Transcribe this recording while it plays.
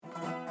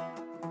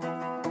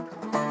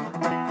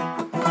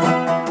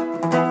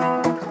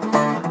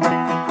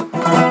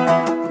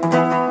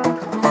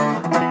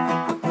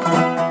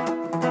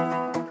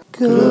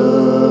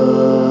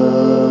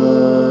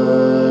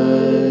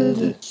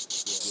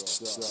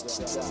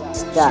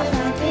stuff.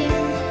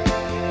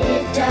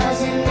 It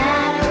doesn't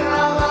matter,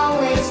 I'll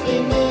always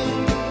be me.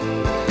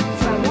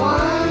 From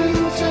 1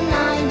 to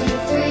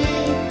 93,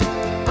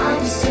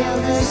 I'm still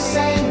the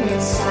same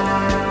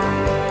inside.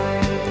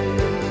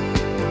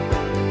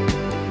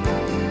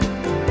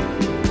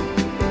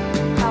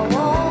 How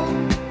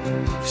old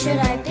should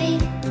I be?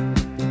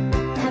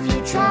 Have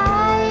you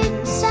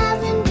tried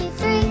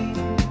 73?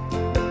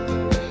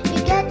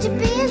 You get to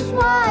be as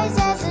wise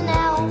as an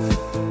elf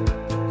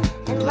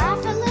and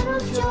laugh at little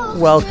jokes.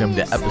 Welcome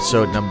to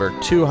episode number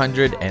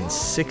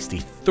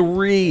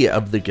 263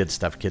 of the Good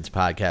Stuff Kids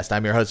podcast.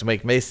 I'm your host,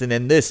 Mike Mason,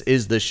 and this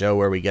is the show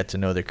where we get to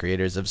know the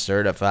creators of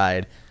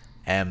certified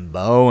and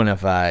bona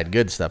fide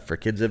good stuff for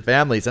kids and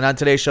families. And on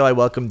today's show, I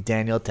welcome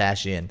Daniel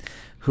Tashian,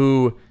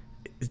 who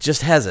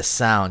just has a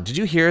sound. Did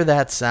you hear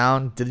that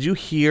sound? Did you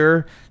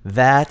hear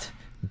that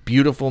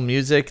beautiful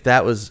music?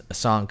 That was a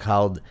song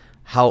called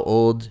How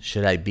Old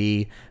Should I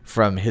Be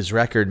from his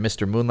record,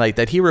 Mr. Moonlight,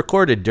 that he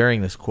recorded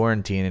during this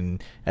quarantine.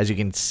 And as you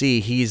can see,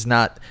 he's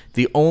not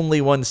the only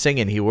one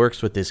singing. He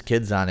works with his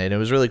kids on it. It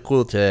was really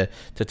cool to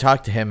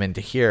talk to him and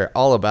to hear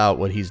all about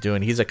what he's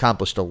doing. He's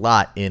accomplished a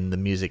lot in the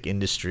music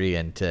industry,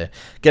 and to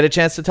get a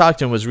chance to talk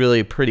to him was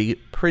really pretty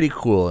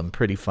cool and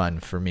pretty fun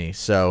for me.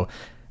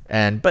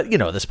 But you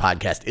know, this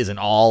podcast isn't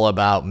all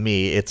about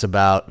me. It's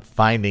about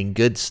finding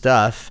good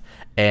stuff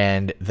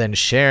and then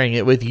sharing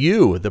it with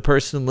you, the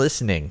person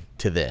listening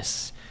to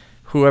this,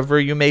 whoever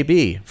you may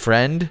be,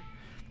 friend,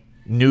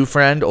 new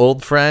friend,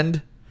 old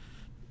friend,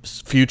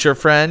 future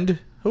friend,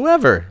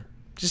 whoever.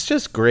 It's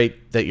just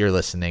great that you're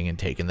listening and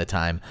taking the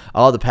time.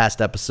 All the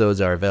past episodes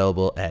are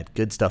available at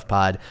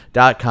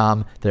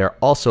goodstuffpod.com. They're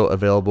also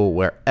available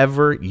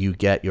wherever you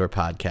get your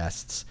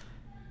podcasts.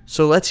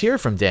 So let's hear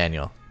from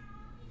Daniel.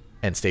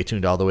 And stay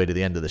tuned all the way to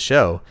the end of the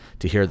show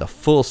to hear the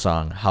full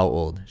song, How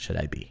Old Should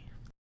I Be?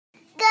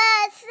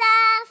 Good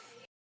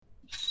stuff.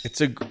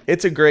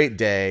 It's a great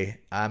day.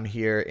 I'm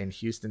here in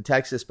Houston,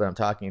 Texas, but I'm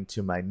talking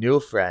to my new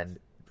friend,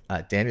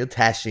 Daniel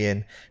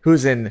Tashian,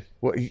 who's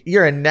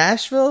you're in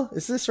Nashville?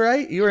 Is this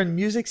right? You're in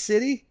Music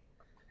City?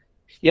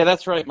 Yeah,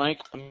 that's right,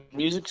 Mike. I'm in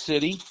Music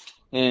City,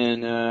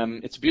 and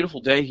it's a beautiful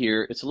day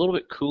here. It's a little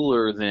bit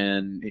cooler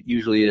than it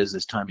usually is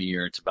this time of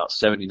year. It's about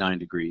 79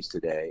 degrees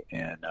today,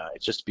 and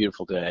it's just a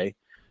beautiful day.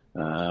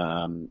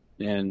 And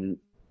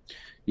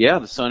yeah,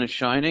 the sun is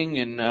shining,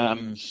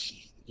 and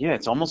yeah,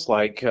 it's almost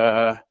like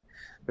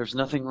there's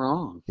nothing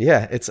wrong.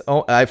 Yeah,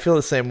 I feel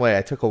the same way.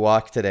 I took a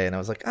walk today, and I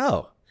was like,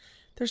 oh,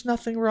 there's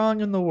nothing wrong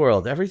in the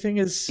world. Everything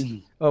is...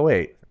 Oh,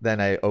 wait. Then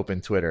I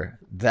opened Twitter.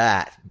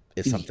 That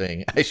is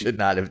something I should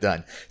not have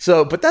done.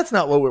 But that's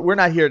not what we're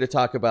not here to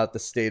talk about the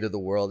state of the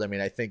world. I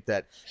mean, I think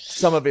that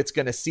some of it's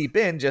going to seep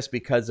in just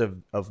because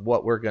of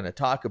what we're going to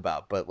talk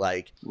about. But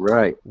like,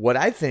 Right. what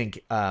I think,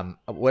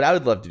 what I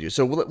would love to do.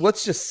 So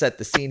let's just set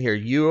the scene here.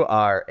 You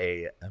are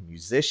a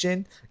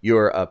musician.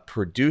 You're a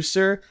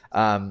producer.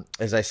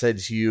 As I said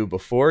to you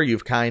before,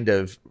 you've kind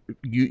of,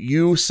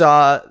 you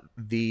saw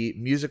the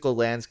musical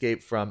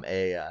landscape from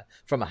a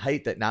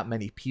height that not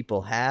many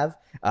people have,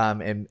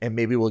 and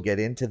maybe we'll get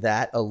into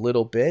that a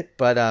little bit,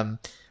 but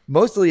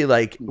mostly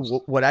like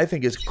what I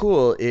think is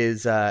cool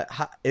is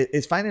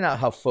finding out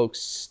how folks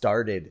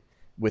started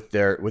with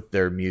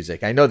their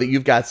music. I know that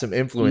you've got some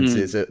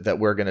influences that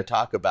we're going to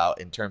talk about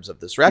in terms of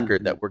this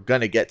record that we're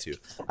going to get to,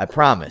 I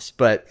promise.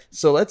 But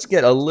so let's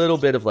get a little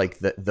bit of like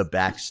the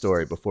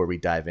backstory before we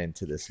dive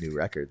into this new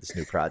record, this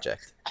new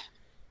project.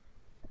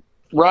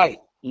 Right.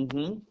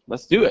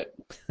 Let's do it.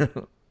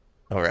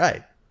 All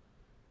right.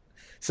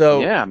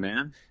 So yeah,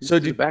 man. So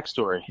the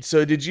backstory.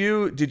 So did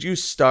you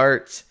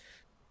start?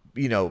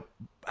 You know,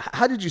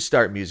 how did you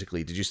start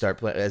musically? Did you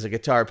start as a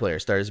guitar player?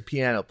 Start as a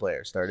piano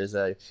player? Start as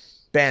a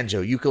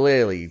banjo,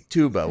 ukulele,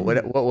 tuba?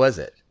 What was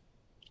it?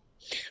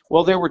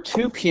 Well, there were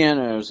two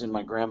pianos in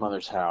my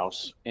grandmother's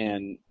house,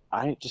 and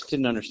I just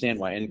didn't understand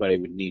why anybody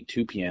would need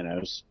two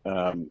pianos.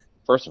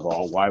 First of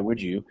all, why would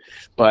you?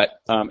 But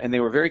and they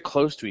were very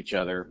close to each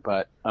other,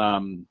 but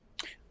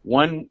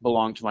one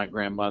belonged to my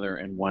grandmother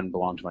and one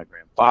belonged to my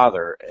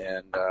grandfather.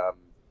 And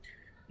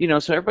you know,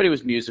 so everybody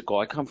was musical.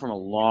 I come from a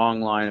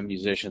long line of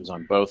musicians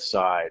on both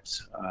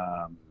sides.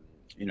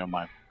 You know,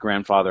 my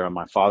grandfather on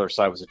my father's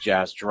side was a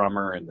jazz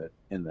drummer in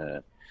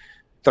the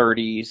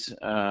 30s.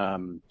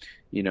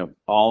 You know,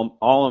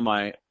 all of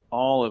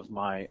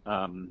my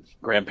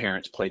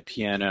grandparents played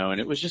piano, and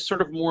it was just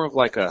sort of more of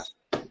like a,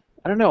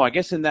 I don't know, I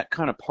guess in that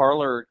kind of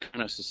parlor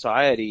kind of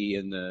society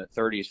in the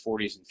 30s,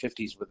 40s, and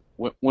 50s,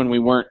 when we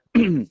weren't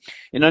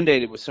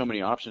inundated with so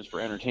many options for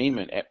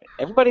entertainment,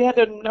 everybody had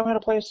to know how to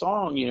play a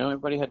song. You know,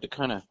 everybody had to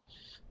kind of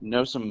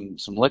know some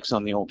licks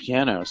on the old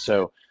piano.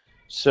 So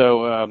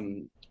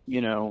you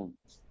know,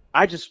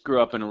 I just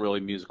grew up in a really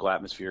musical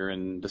atmosphere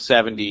in the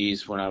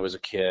 70s when I was a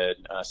kid,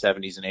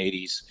 70s and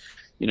 80s.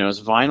 You know,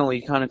 it's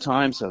vinyl-y kind of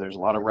time, so there's a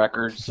lot of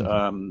records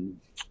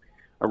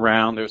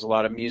around. There's a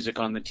lot of music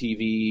on the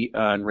TV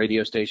and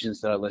radio stations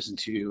that I listened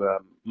to.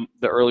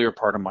 The earlier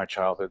part of my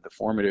childhood, the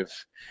formative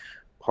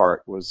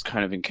part, was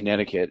kind of in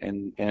Connecticut,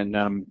 and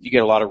you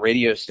get a lot of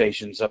radio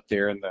stations up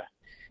there in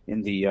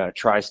in the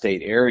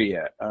tri-state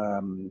area.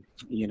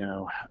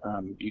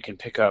 You can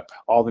pick up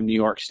all the New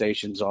York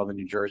stations, all the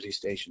New Jersey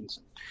stations.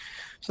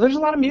 So there's a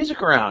lot of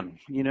music around.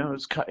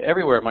 It's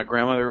everywhere. My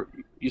grandmother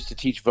used to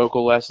teach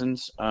vocal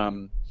lessons,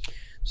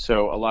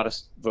 so a lot of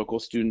vocal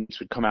students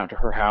would come out to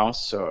her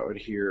house. So I would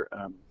hear,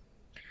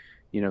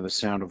 the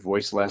sound of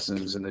voice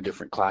lessons and the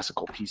different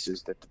classical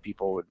pieces that the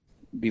people would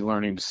be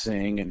learning to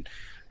sing.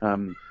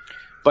 And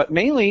but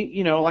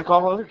mainly, like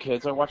all other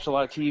kids, I watched a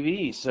lot of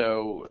TV.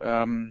 So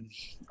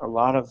a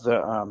lot of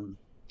the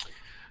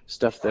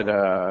stuff that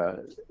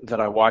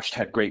I watched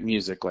had great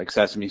music, like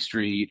Sesame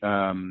Street.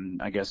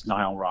 I guess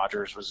Nile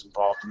Rodgers was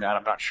involved in that.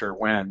 I'm not sure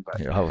when,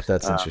 but Oh,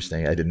 that's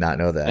interesting. I did not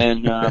know that.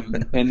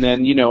 And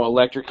then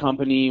Electric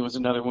Company was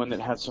another one that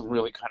had some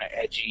really kind of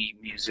edgy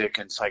music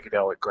and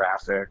psychedelic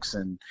graphics,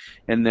 and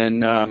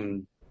then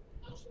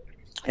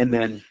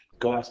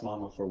go ask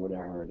Mama for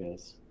whatever it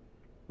is,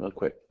 real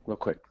quick.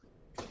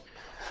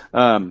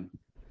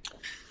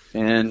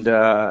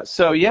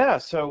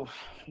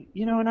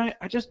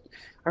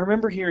 I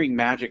remember hearing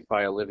Magic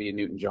by Olivia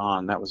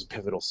Newton-John. That was a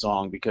pivotal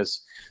song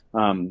because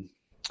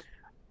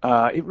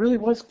it really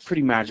was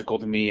pretty magical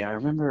to me. I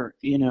remember,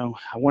 I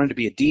wanted to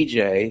be a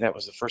DJ. That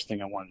was the first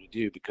thing I wanted to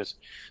do because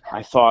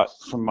I thought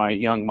from my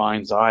young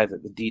mind's eye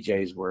that the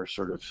DJs were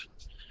sort of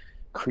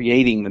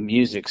creating the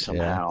music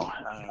somehow.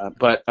 Yeah.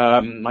 But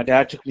my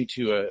dad took me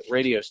to a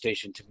radio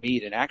station to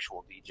meet an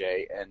actual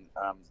DJ, and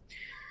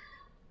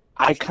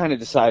I kind of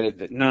decided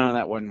that no,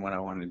 that wasn't what I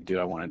wanted to do.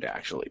 I wanted to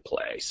actually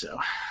play. So,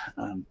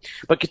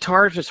 but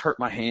guitar just hurt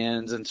my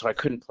hands, and so I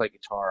couldn't play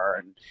guitar.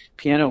 And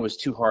piano was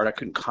too hard. I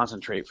couldn't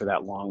concentrate for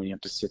that long when you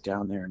have to sit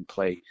down there and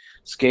play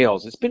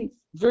scales. It's been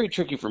very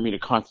tricky for me to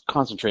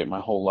concentrate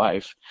my whole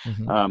life.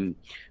 Mm-hmm.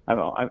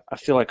 I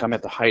feel like I'm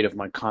at the height of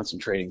my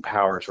concentrating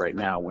powers right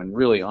now, when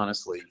really,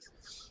 honestly,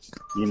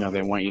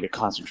 they want you to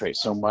concentrate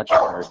so much when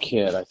you're a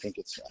kid. I think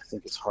it's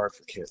hard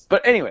for kids.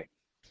 But anyway.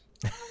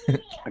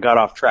 I got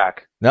off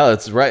track. No,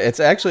 that's right.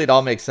 It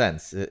all makes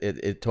sense.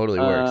 It totally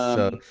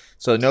works.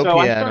 So no piano,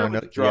 I started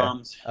with the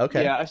drums. Yeah.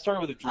 Okay. Yeah, I started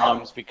with the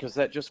drums because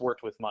that just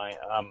worked with my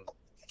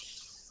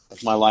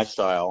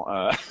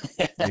lifestyle.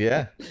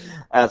 Yeah.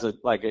 As a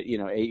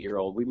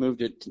 8-year-old, we moved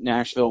to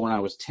Nashville when I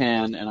was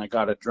 10, and I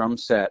got a drum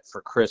set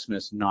for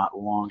Christmas not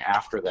long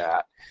after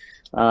that.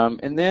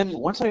 And then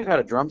once I got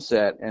a drum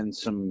set and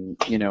some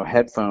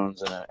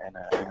headphones and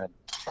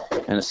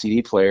a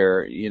CD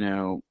player,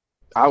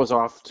 I was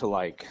off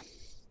to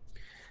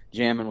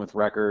jamming with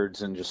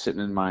records and just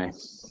sitting in my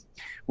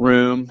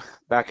room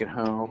back at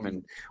home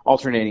and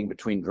alternating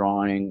between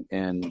drawing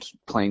and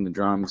playing the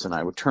drums. And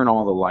I would turn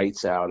all the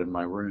lights out in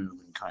my room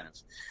and kind of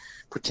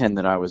pretend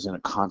that I was in a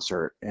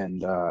concert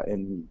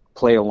and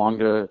play along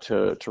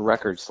to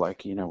records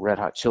like, Red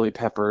Hot Chili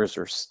Peppers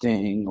or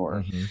Sting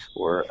or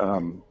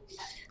a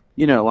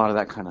lot of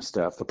that kind of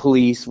stuff. The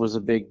Police was a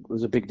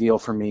big deal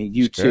for me.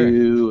 U2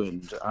 sure.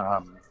 And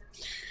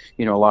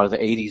a lot of the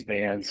 80s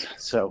bands.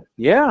 So,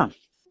 yeah.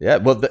 Yeah.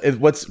 Well,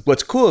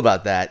 what's cool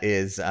about that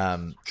is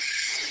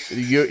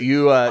you're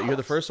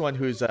the first one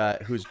you're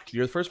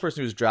the first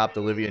person who's dropped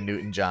Olivia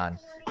Newton-John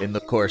in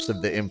the course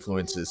of the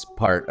influences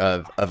part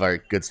of our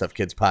Good Stuff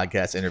Kids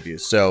podcast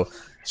interviews.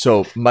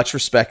 So much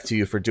respect to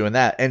you for doing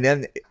that. And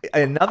then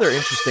another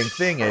interesting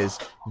thing is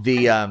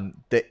the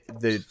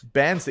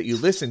bands that you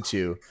listen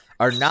to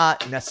are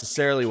not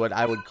necessarily what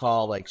I would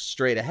call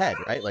straight ahead,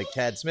 right? Like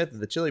Tad Smith of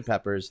the Chili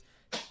Peppers.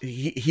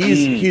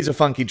 He's a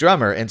funky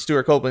drummer, and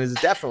Stuart Copeland is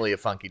definitely a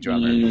funky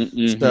drummer.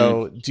 Mm-hmm.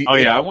 So,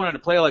 I wanted to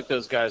play like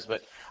those guys,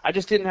 but I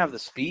just didn't have the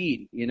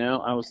speed.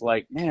 I was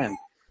like, man,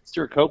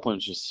 Stuart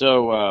Copeland's just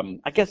so.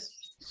 I guess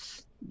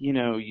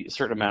a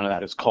certain amount of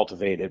that is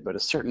cultivated, but a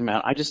certain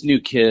amount, I just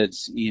knew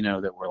kids,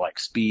 that were like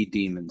speed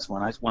demons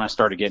when I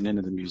started getting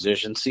into the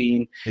musician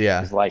scene.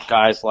 Yeah, it was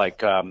guys there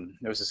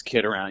was this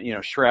kid around,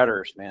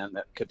 shredders, man,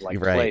 that could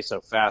play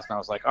so fast, and I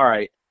was like, all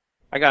right.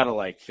 I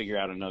gotta figure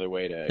out another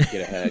way to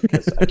get ahead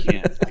because I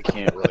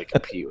can't really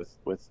compete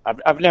with.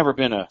 I've never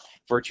been a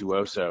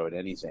virtuoso at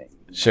anything.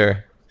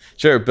 Sure,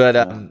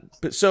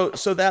 but so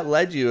that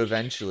led you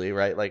eventually,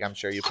 right? I'm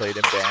sure you played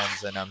in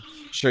bands, and I'm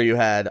sure you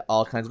had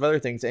all kinds of other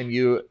things, and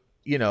you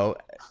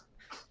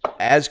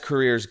as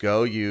careers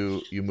go,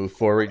 you move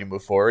forward,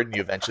 and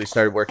you eventually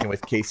started working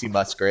with Casey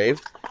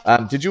Musgrave.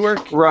 Did you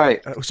work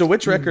right? So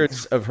which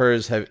records of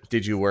hers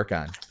did you work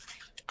on?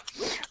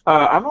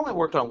 I've only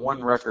worked on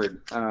one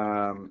record,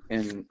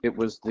 and it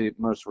was the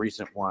most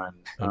recent one.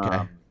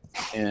 Okay.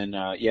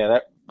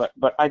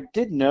 But I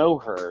did know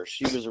her.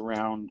 She was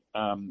around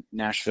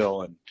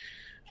Nashville, and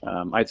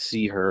I'd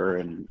see her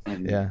and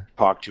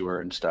talk to her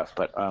and stuff.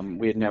 But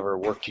we had never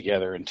worked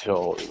together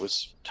until it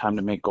was time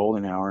to make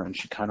Golden Hour, and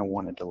she kind of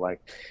wanted to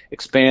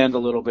expand a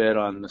little bit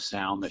on the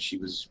sound that she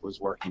was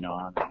working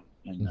on,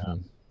 and.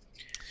 Mm-hmm.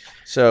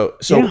 So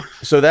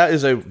that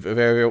is a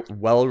very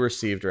well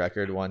received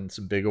record. Won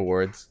some big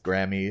awards.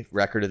 Grammy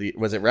record of the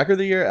was it record of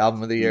the year,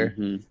 album of the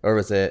year, or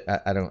was it?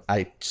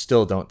 I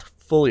still don't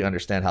fully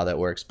understand how that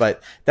works.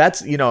 But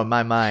that's in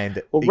my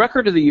mind. Well,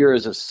 record of the year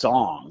is a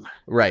song,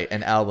 right?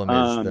 An album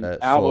is the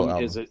album full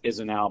album. Is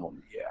an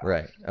album. Yeah.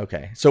 Right.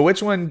 Okay. So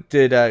which one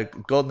did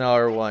Golden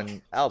Hour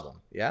one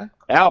album? Yeah.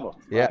 Album,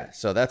 Yeah. right?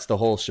 So that's the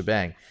whole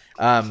shebang.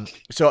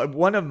 So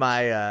one of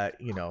my,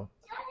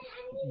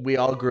 we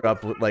all grew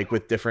up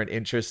with different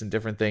interests and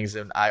different things,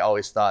 and I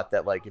always thought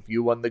that like if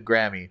you won the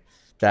Grammy,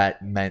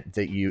 that meant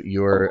that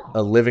you're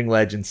a living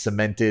legend,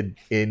 cemented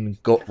in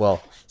gold.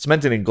 Well,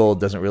 cemented in gold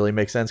doesn't really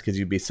make sense because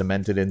you'd be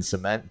cemented in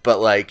cement, but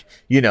like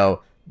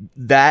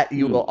that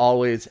you will Hmm.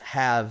 always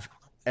have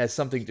as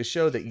something to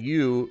show that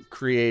you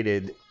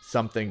created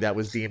something that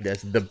was deemed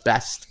as the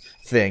best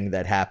thing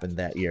that happened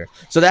that year.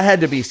 So that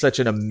had to be such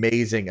an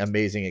amazing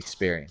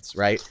experience,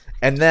 right?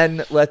 And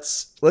then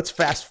let's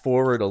fast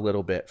forward a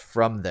little bit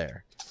from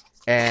there.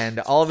 And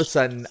all of a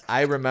sudden,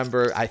 I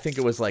remember, I think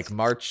it was like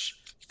March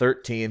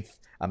 13th.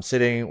 I'm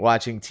sitting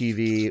watching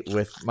TV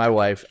with my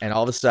wife, and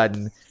all of a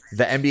sudden,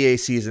 the NBA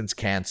season's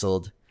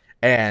canceled,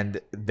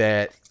 and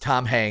that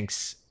Tom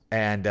Hanks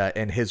and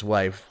his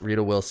wife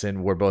Rita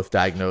Wilson were both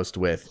diagnosed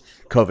with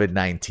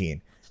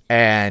COVID-19,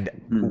 and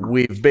Hmm.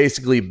 we've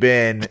basically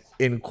been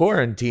in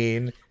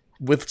quarantine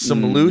with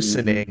some Hmm.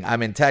 loosening.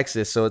 I'm in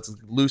Texas, so it's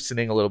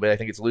loosening a little bit. I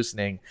think it's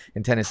loosening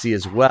in Tennessee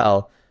as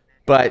well.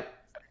 But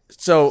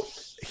so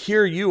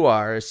here you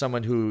are, as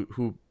someone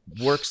who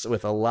works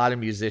with a lot of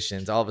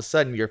musicians. All of a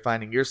sudden, you're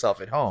finding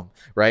yourself at home,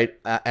 right?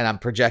 And I'm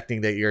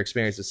projecting that your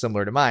experience is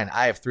similar to mine.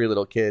 I have 3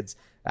 little kids.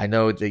 I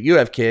know that you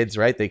have kids,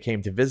 right? They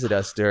came to visit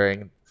us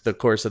during the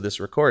course of this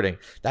recording.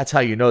 That's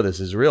how you know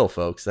this is real,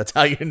 folks. That's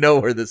how you know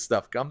where this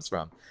stuff comes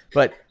from.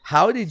 But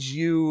how did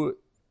you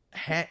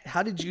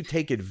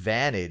take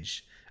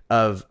advantage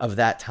of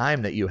that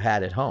time that you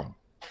had at home?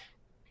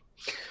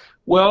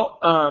 Well,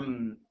 I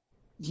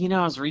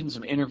was reading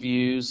some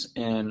interviews,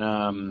 and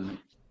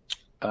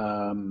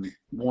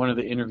one of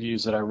the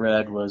interviews that I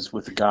read was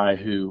with a guy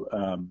who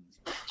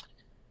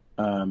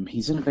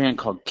he's in a band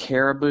called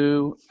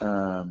Caribou,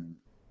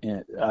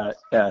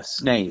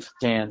 Snave,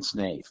 Dan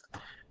Snave,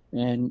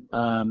 and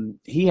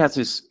he has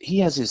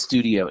his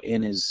studio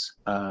in his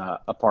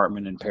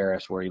apartment in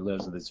Paris where he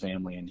lives with his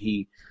family, and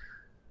he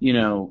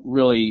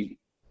really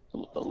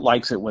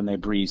likes it when they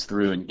breeze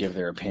through and give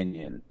their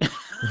opinion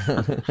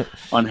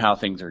on how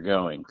things are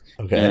going.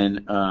 Okay.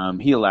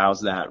 And he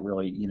allows that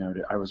really,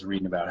 I was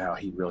reading about how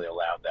he really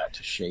allowed that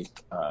to shape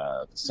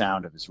the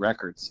sound of his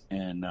records.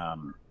 And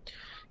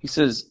he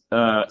says,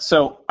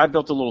 so I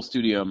built a little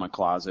studio in my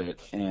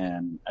closet,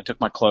 and I took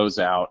my clothes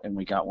out, and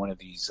we got one of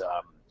these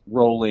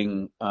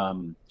rolling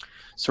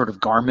sort of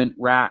garment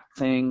rack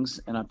things,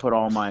 and I put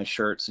all my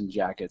shirts and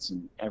jackets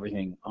and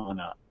everything on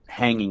a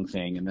hanging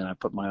thing, and then I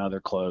put my other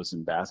clothes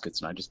in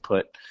baskets, and I just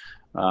put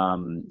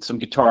some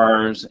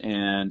guitars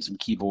and some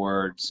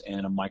keyboards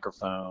and a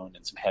microphone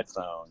and some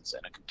headphones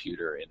and a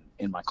computer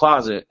in my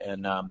closet.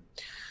 And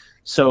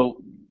so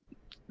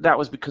that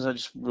was because I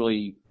just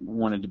really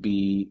wanted to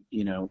be,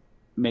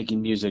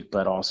 making music,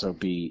 but also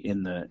be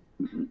in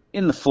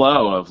the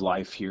flow of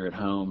life here at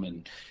home.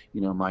 And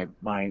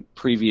my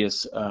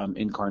previous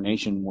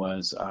incarnation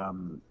was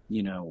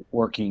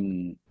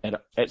working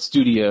at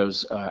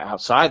studios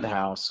outside the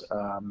house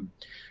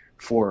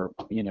for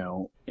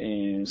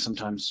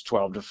sometimes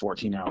 12 to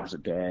 14 hours a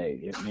day,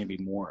 if maybe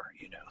more.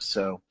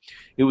 So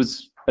it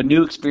was a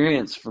new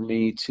experience for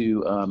me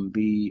to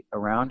be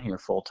around here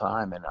full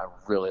time, and I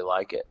really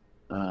like it.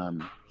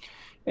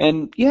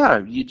 And yeah,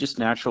 you just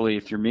naturally,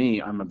 if you're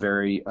me, I'm a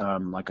very,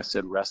 like I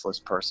said,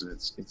 restless person.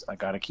 It's I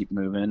got to keep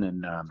moving,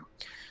 and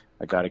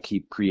I got to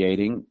keep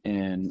creating,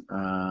 and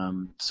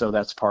so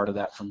that's part of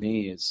that for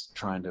me, is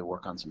trying to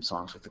work on some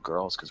songs with the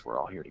girls because we're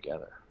all here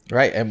together.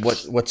 Right. And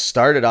what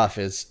started off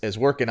as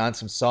working on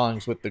some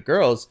songs with the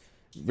girls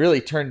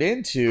really turned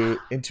into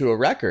a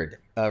record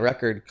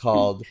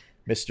called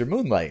Mr.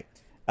 Moonlight.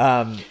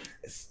 Um,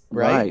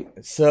 right. Right.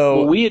 Well,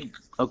 So we had,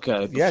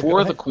 okay, yeah, go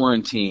before the ahead.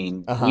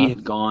 quarantine, Uh we huh.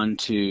 had gone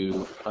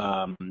to,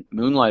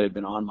 Moonlight had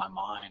been on my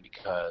mind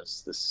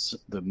because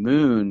the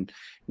moon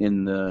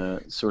in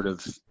the sort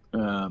of,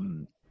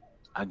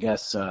 I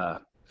guess,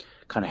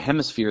 kind of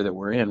hemisphere that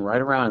we're in,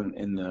 right around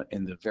in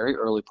the very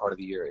early part of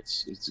the year,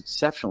 it's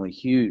exceptionally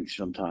huge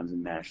sometimes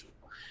in Nashville,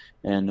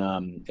 and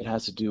it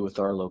has to do with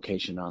our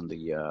location on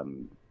the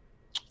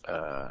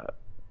uh,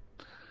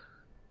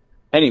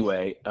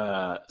 anyway,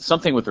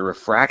 something with the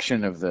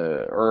refraction of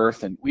the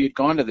Earth, and we had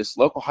gone to this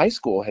local high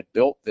school, had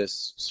built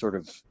this sort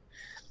of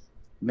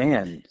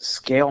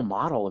scale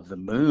model of the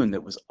moon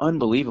that was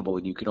unbelievable,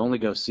 and you could only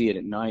go see it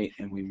at night.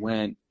 And we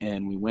went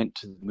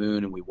to the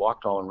moon, and we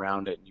walked all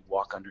around it, and you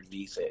walk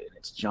underneath it, and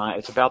it's giant.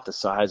 It's about the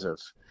size of,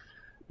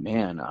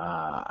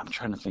 I'm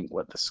trying to think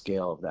what the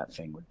scale of that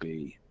thing would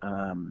be.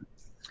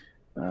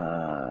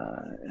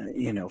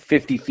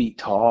 50 feet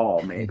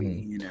tall,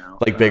 maybe. Hmm.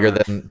 Like bigger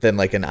Uh, than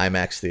like an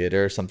IMAX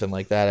theater or something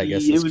like that, I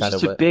guess it is was kind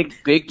of just a what.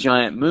 big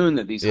giant moon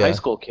that these high Yeah.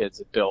 school kids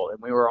had built,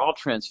 and we were all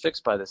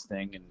transfixed by this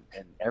thing,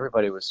 and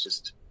everybody was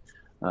just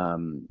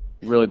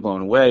really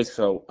blown away.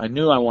 So I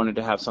knew I wanted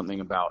to have something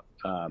about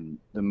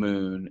the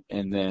moon,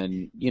 and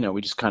then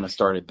we just kind of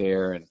started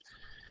there, and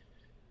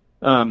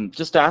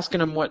just asking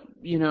them what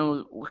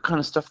kind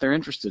of stuff they're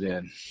interested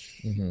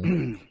Hmm.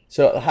 in.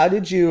 So how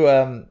did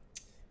you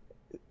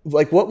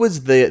like what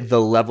was the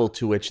level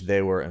to which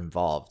they were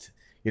involved?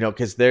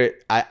 Because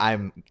I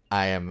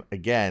am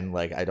again,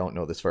 like, I don't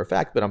know this for a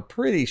fact, but I'm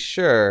pretty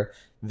sure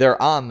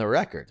they're on the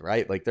record,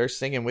 right? Like they're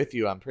singing with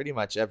you on pretty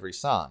much every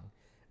song.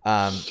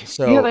 Yeah,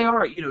 So they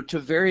are, to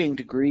varying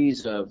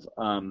degrees of,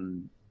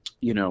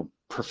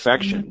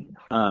 perfection,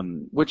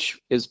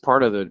 which is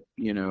part of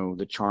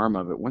the charm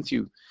of it. Once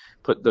you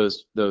put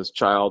those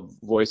child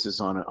voices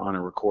on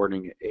a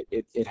recording,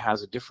 it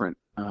has a different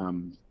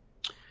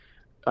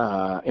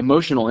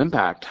emotional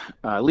impact,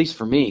 at least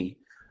for me.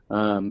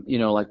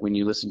 Like when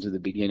you listen to the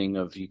beginning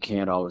of "You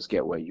Can't Always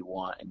Get What You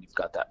Want" and you've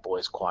got that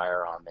boys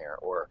choir on there,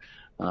 or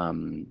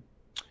um,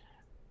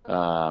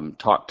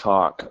 "Talk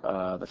Talk,"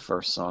 the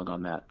first song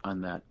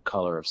on that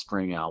Color of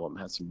Spring album,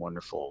 has some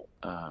wonderful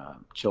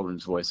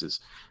children's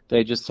voices.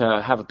 They just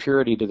have a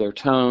purity to their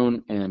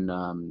tone, and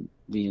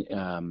the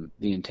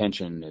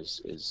intention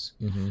is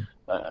mhm.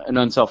 an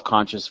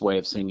unself-conscious way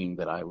of singing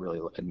that I really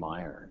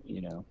admire.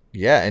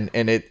 Yeah,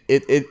 and it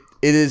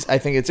is. I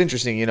think it's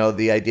interesting,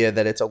 the idea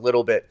that it's a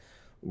little bit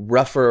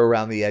rougher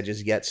around the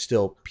edges, yet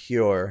still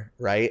pure,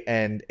 right?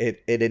 And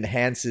it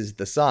enhances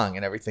the song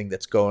and everything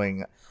that's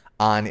going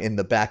on in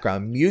the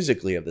background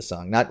musically of the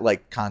song, not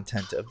like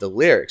content of the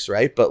lyrics,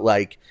 right? But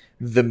like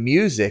the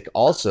music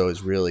also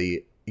is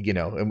really,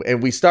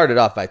 and we started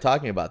off by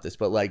talking about this,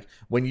 but like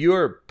when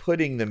you're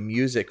putting the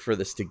music for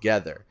this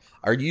together,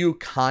 are you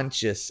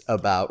conscious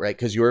about, right?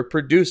 Because you're a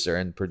producer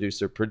and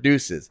producer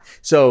produces.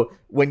 So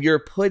when you're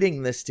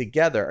putting this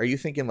together, are you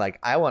thinking like,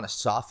 I want to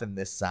soften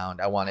this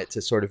sound? I want it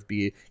to sort of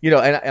be, and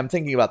I'm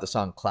thinking about the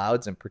song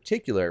Clouds in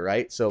particular,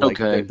 right? So like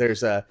Okay.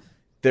 there's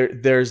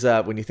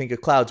when you think of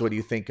clouds, what do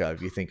you think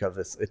of? You think of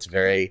this, it's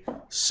very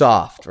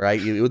soft,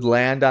 right? You would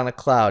land on a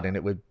cloud and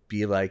it would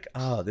be like,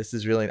 oh, this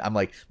is really, I'm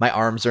like, my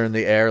arms are in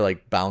the air,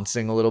 like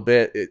bouncing a little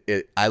bit.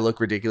 I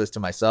look ridiculous to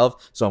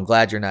myself, so I'm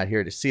glad you're not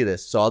here to see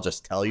this. So I'll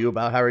just tell you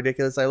about how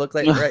ridiculous I look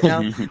like right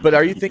now. But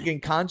are you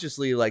thinking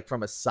consciously, like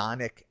from a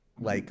sonic,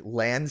 like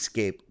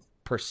landscape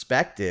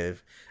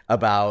perspective,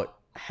 about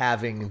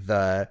having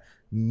the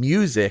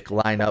music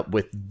line up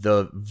with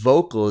the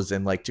vocals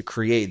and like to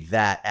create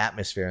that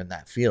atmosphere and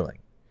that feeling?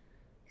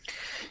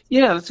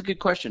 Yeah, that's a good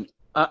question.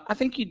 I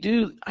think you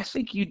do. I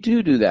think you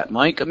do that,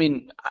 Mike. I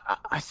mean,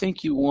 I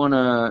think you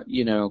wanna,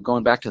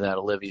 going back to that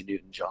Olivia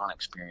Newton-John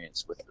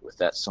experience with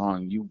that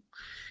song,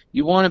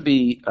 you want to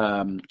be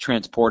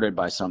transported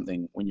by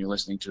something when you're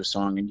listening to a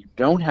song, and you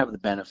don't have the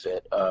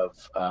benefit of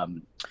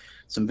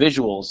some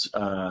visuals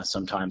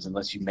sometimes,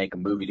 unless you make a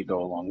movie to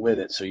go along with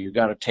it. So you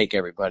got to take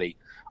everybody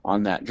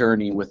on that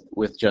journey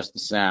with just the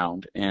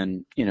sound,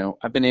 and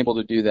I've been able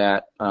to do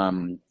that.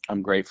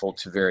 I'm grateful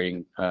to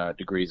varying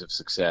degrees of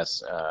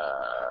success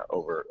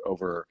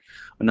over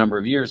a number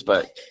of years,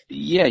 but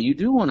yeah, you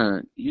do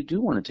want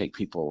to take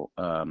people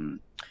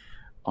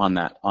on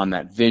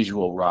that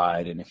visual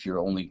ride, and if you're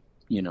only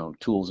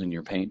tools in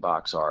your paint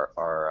box are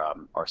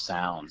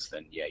sounds,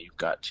 then yeah, you've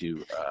got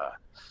to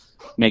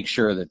make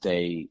sure that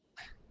they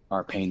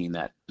are painting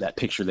that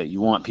picture that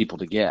you want people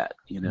to get.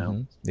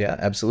 Yeah,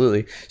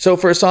 absolutely. So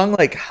for a song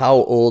like "How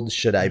Old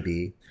Should I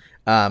Be,"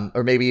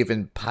 or maybe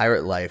even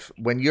 "Pirate Life,"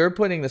 when you're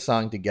putting the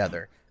song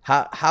together,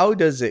 how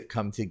does it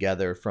come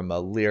together from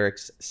a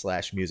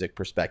lyrics/music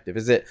perspective?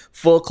 Is it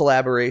full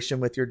collaboration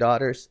with your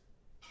daughters?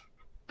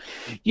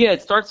 Yeah,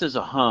 it starts as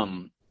a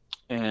hum,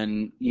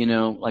 and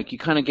like you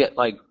kind of get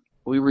like,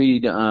 we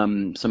read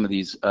some of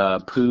these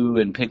Pooh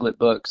and Piglet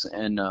books,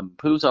 and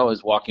Pooh's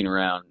always walking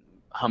around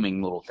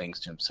humming little things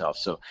to himself.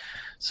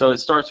 So it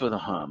starts with a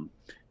hum,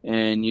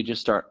 and you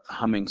just start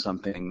humming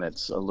something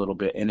that's a little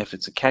bit, and if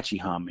it's a catchy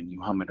hum and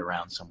you hum it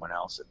around someone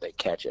else, if they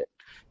catch it,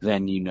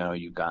 then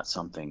you got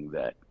something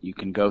that you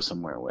can go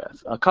somewhere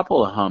with. A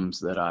couple of hums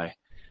that I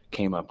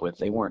came up with,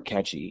 they weren't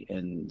catchy,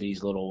 and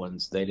these little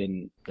ones, they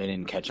didn't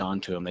catch on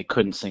to them. They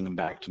couldn't sing them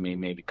back to me,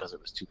 maybe because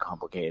it was too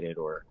complicated,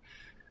 or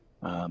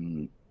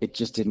it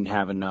just didn't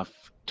have enough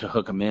to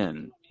hook them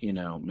in.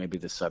 Maybe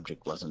the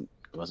subject wasn't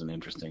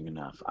interesting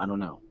enough. I don't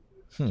know.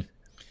 Hmm.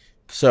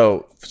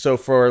 So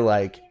for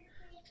like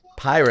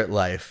 "Pirate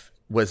Life,"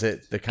 was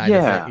it the kind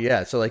of thing? Yeah.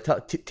 Yeah. So like,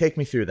 take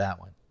me through that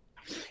one.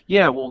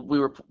 Yeah, well, we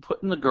were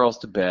putting the girls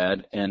to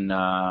bed, and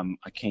I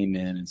came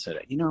in and said,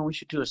 we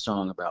should do a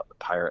song about the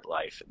pirate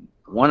life. And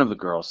one of the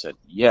girls said,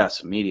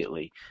 yes,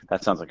 immediately.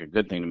 That sounds like a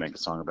good thing to make a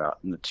song about.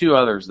 And the two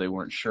others, they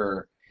weren't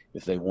sure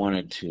if they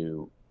wanted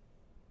to.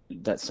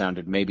 That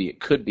sounded, maybe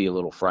it could be a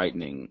little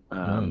frightening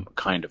Mm.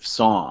 kind of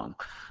song.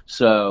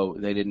 So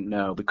they didn't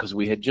know, because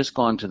we had just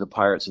gone to the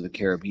Pirates of the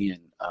Caribbean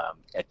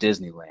at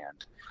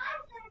Disneyland.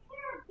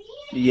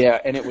 Yeah,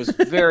 and it was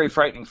very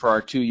frightening for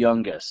our two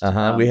youngest.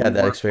 Uh-huh. We We had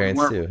that weren't we experience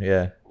weren't too.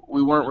 Yeah.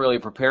 we weren't really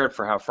prepared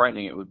for how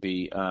frightening it would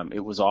be. It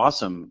was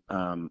awesome,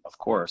 of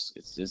course,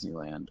 it's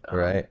Disneyland,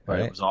 Right, but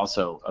it right. was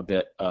also a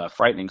bit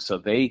frightening. So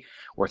they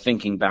were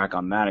thinking back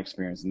on that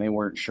experience, and they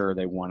weren't sure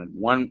they wanted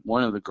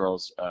one of the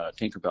girls,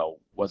 Tinkerbell,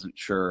 wasn't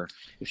sure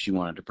if she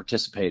wanted to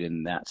participate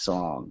in that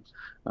song.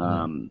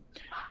 Mm.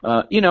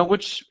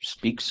 Which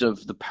speaks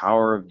of the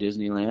power of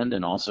Disneyland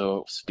and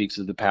also speaks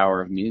of the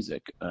power of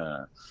music.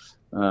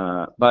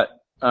 But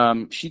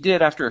she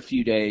did after a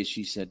few days.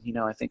 She said,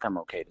 I think I'm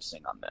okay to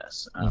sing on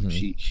this. Hmm.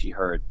 She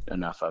heard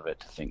enough of it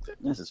to think that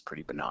this is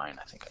pretty benign.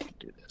 I think I can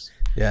do this.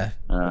 Yeah,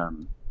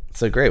 Um,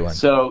 it's a great one.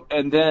 so,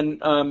 and then,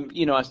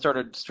 I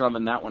started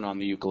strumming that one on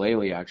the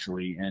ukulele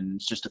actually, and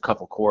it's just a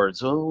couple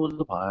chords. Oh,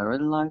 the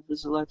pirate life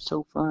is a life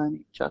so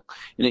fine.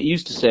 And it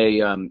used to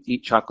say,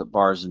 eat chocolate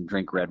bars and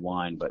drink red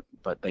wine,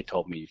 but they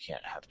told me you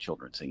can't have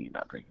children singing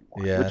about drinking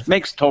wine, Yeah, which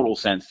makes total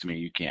sense to me.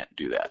 You can't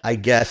do that. I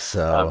guess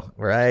so,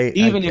 right? I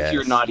Even if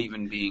you're guess. not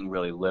even being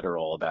really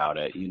literal about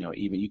it,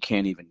 even you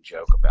can't even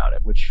joke about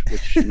it, which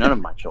none of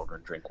my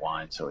children drink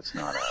wine, so it's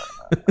not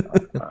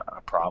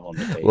a problem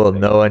that Well, they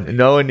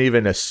no one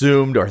even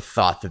assumed or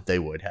thought that they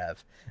would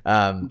have.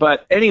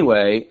 But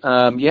anyway,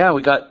 yeah,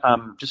 we got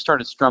just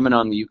started strumming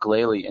on the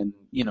ukulele, and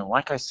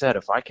like I said,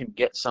 if I can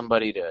get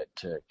somebody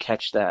to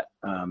catch that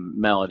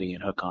melody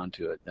and hook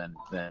onto it, then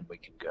we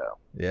can go.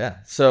 Yeah.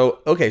 So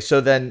okay.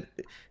 So then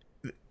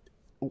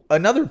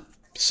another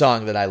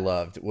song that I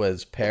loved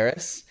was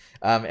Paris.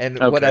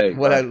 And Okay,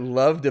 what I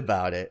loved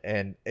about it,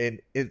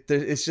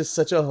 it's just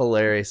such a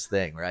hilarious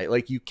thing, right?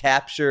 Like you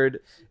captured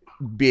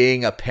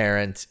being a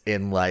parent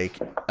in like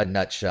a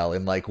nutshell,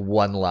 in like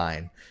one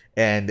line,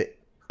 and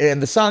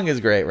the song is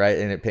great, right?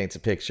 And it paints a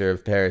picture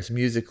of Paris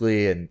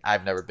musically, and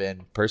I've never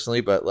been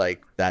personally, but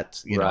like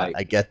that's right.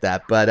 I get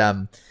that, but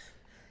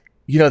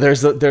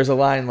there's a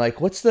line like,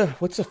 what's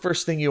the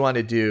first thing you want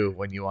to do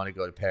when you want to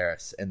go to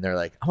Paris? And they're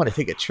like, I want to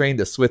take a train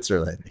to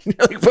Switzerland.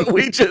 Like, but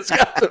we just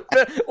got to.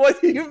 What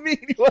do you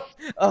mean?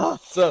 Oh,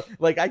 so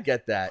like I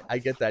get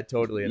that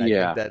totally, and I think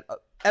Yeah, that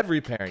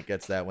every parent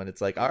gets that when it's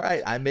like, all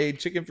right, I made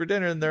chicken for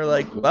dinner, and they're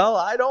like, well,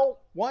 I don't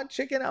want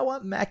chicken, I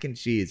want mac and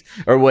cheese,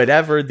 or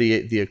whatever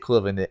the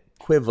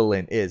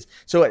equivalent is.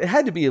 So it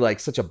had to be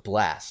like such a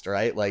blast,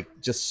 right? Like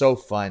just so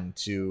fun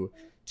to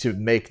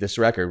make this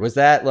record. Was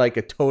that like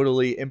a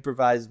totally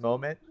improvised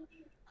moment?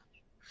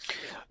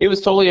 it was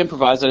totally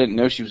improvised. I didn't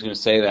know she was going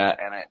to say that,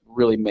 and it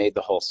really made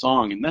the whole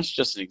song. And that's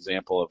just an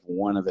example of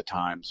one of the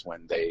times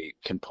when they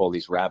can pull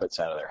these rabbits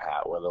out of their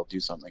hat, where they'll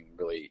do something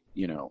really,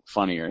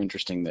 funny or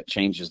interesting that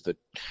changes the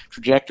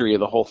trajectory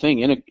of the whole thing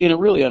in a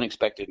really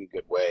unexpected and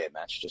good way. And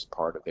that's just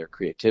part of their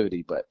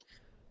creativity. But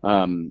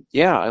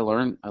yeah, I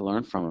learned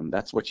from them.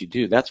 That's what you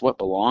do. That's what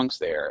belongs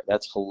there.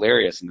 That's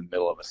hilarious in the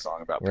middle of a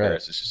song about Right.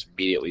 Paris. Is just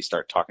immediately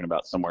start talking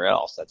about somewhere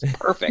else. That's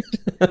perfect.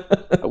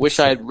 I wish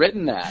I had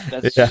written that.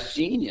 That's Yeah. just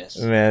genius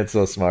Man, it's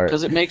so smart.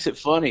 because it makes it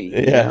funny.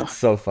 Yeah, it's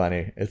so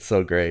funny. It's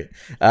so great.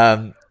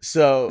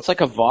 So It's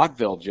like a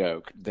vaudeville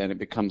joke. Then it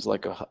becomes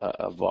like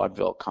a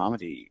vaudeville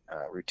comedy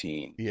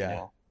routine.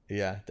 yeah,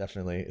 yeah,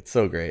 definitely. It's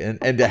so great.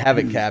 And to have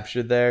it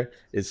captured there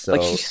is so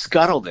Like she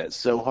scuttled it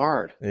so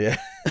hard. yeah.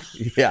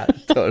 Yeah,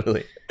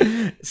 totally.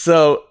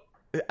 So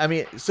I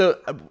mean,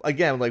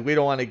 again, like we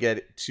don't want to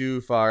get too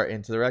far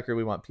into the record.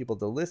 We want people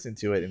to listen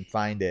to it and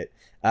find it.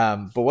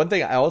 But one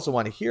thing I also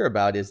want to hear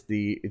about is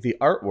the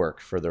artwork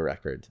for the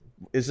record.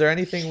 Is there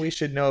anything we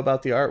should know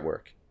about the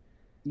artwork?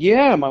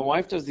 Yeah, my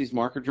wife does these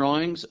marker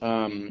drawings,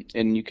 and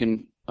you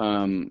can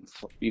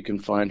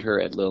find her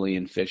at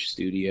Lillian Fish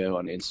Studio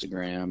on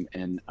Instagram,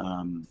 and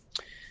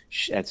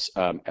that's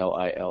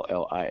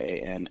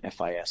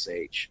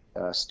LILLIANFISH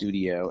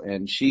Studio,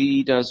 and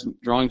she does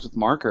drawings with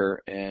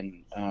marker,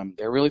 and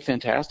they're really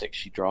fantastic.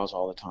 She draws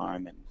all the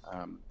time, and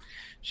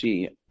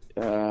she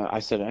I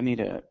said I need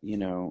a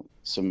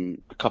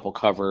couple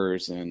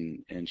covers,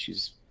 and she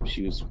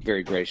was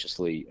very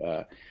graciously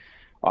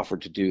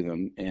offered to do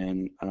them,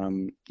 and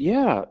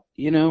yeah,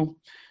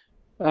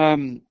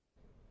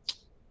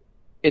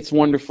 it's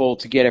wonderful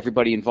to get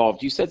everybody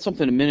involved. You said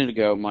something a minute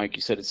ago, Mike.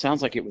 You said it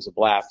sounds like it was a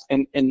blast,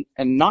 and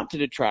not to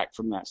detract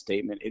from that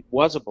statement, it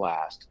was a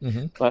blast.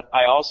 Hmm. But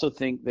I also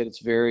think that it's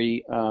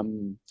very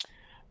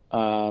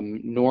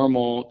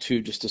normal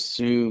to just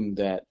assume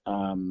that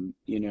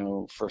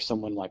for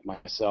someone like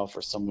myself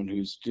or someone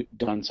who's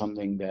done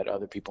something that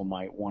other people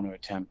might want to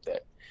attempt,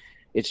 that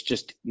it's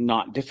just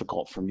not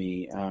difficult for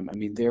me. I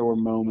mean, there were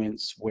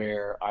moments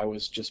where I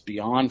was just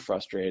beyond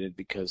frustrated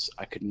because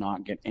I could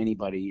not get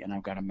anybody, and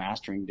I've got a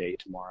mastering day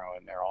tomorrow,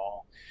 and they're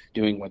all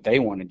doing what they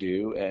want to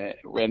do,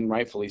 and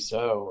rightfully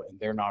so, and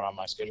they're not on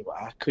my schedule.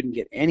 I couldn't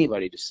get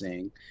anybody to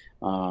sing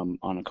on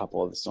a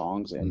couple of the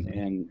songs,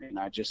 and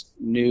I just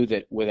knew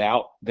that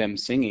without them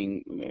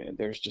singing,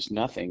 there's just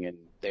nothing, and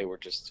they were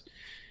just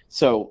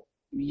so.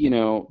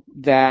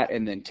 That,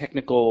 and then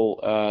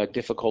technical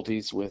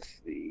difficulties with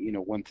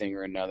one thing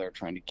or another,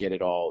 trying to get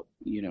it all.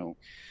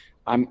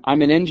 I'm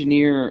an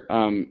engineer,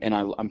 and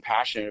I'm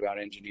passionate about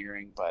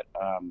engineering, but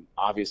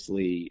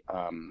obviously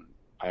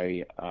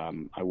I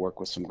work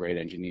with some great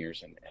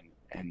engineers,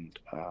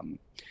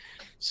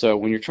 So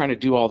when you're trying to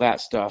do all that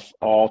stuff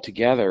all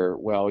together,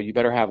 well, you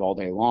better have all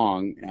day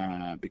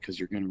long because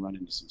you're going to run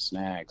into some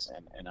snags,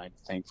 and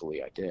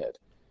thankfully I did.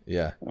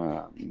 Yeah.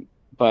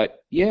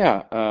 But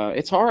yeah,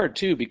 it's hard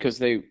too because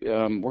they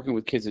working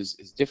with kids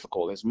is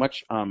difficult. As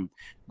much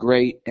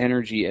great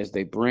energy as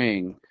they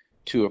bring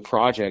to a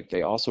project,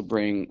 they also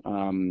bring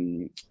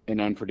an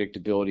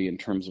unpredictability in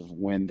terms of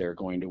when they're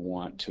going to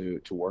want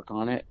to work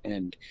on it.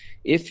 And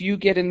if you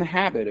get in the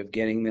habit of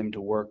getting them to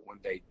work when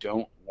they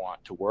don't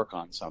want to work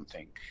on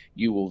something,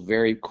 you will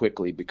very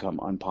quickly become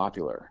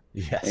unpopular.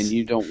 Yes. And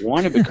you don't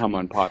want to become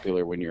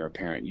unpopular when you're a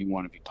parent. You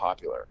want to be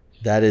popular.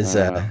 That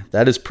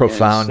is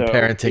profound so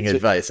parenting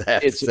advice, I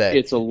have to say.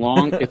 It's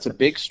a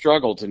big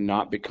struggle to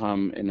not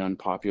become an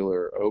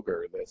unpopular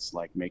ogre that's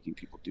like making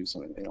people do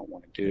something they don't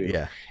want to do.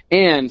 Yeah.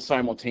 And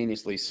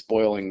simultaneously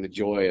spoiling the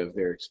joy of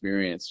their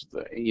experience.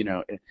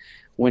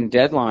 When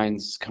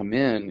deadlines come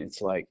in,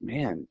 it's like,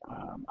 man,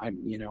 I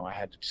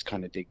had to just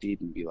kind of dig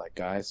deep and be like,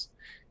 guys,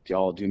 if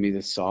y'all do me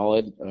this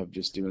solid of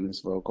just doing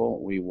this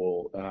vocal, we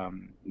will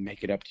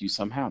make it up to you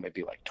somehow. And they'd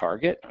be like,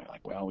 Target? I'm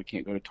like, well, we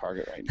can't go to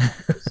Target right now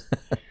because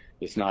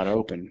it's not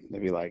open. They'd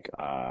be like,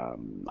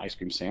 ice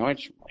cream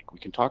sandwich? Like, we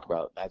can talk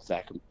about it.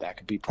 That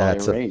could be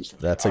probably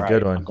arranged. That's a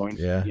good one. I'm going,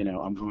 yeah.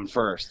 I'm going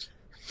first.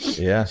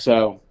 Yeah.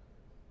 So.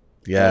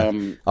 Yeah.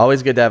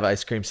 Always good to have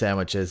ice cream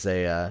sandwich as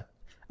I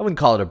wouldn't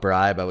call it a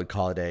bribe. I would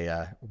call it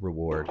a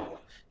reward.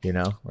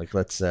 Like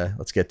let's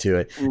get to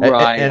it.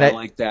 Right. And I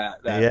like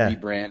that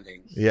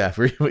rebranding. Yeah,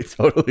 we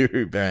totally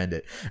rebrand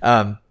it.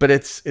 But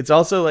it's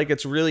also like,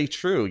 it's really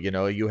true.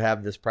 You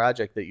have this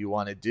project that you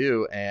want to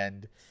do,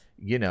 and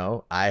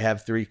I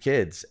have 3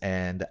 kids,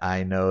 and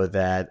I know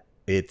that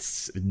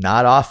it's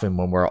not often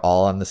when we're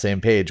all on the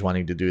same page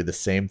wanting to do the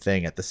same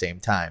thing at the same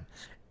time.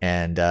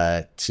 And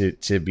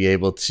to be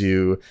able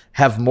to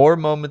have more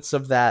moments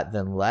of that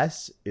than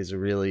less is a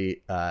really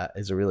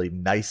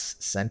nice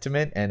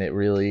sentiment, and it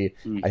really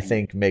I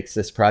think makes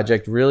this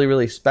project really,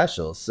 really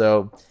special.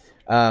 So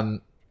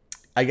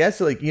I guess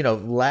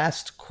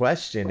last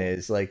question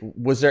is like,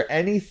 was there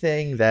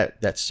anything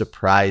that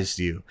surprised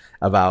you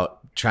about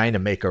trying to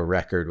make a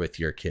record with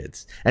your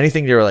kids?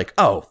 Anything you were like,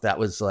 oh, that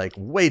was like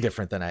way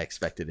different than I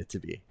expected it to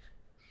be?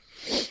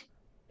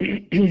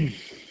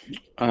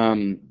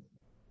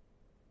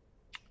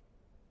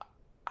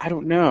 I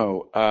don't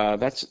know.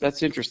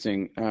 That's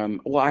interesting.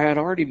 Well, I had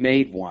already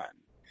made one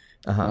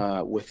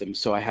with them,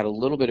 so I had a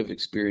little bit of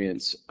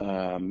experience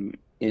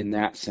in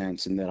that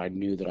sense, and that I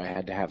knew that I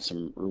had to have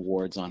some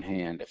rewards on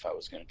hand if I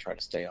was going to try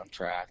to stay on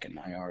track. And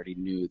I already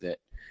knew that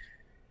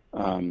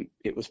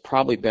it was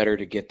probably better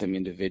to get them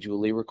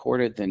individually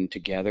recorded than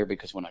together,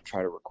 because when I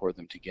try to record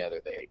them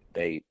together,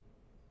 they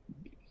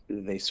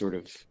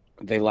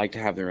like to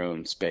have their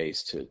own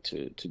space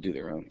to do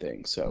their own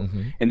thing. So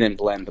and then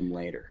blend them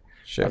later.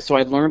 Sure. So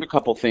I learned a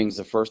couple things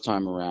the first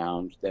time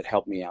around that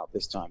helped me out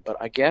this time. But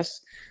I guess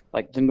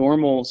like the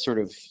normal sort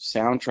of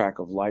soundtrack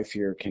of life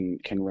here can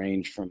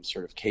range from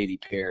sort of Katy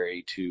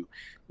Perry to,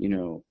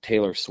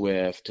 Taylor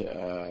Swift.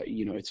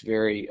 It's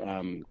very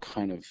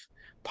kind of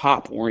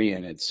pop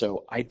oriented.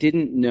 So I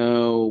didn't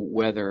know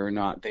whether or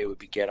not they would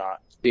be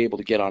able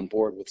to get on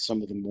board with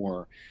some of the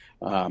more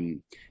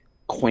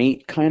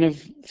quaint kind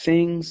of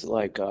things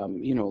like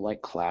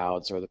like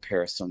Clouds or the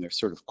Paris Sun. They're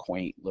sort of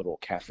quaint little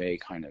cafe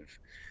kind of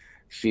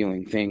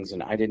feeling things,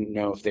 and I didn't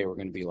know if they were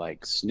going to be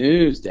like,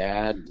 snooze,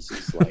 Dad, this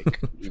is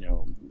like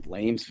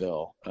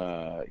Lamesville,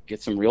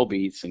 get some real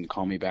beats and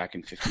call me back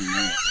in 15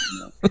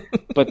 minutes.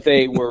 But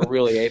they were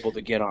really able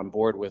to get on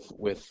board with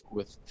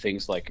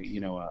things like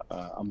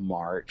a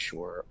march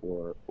or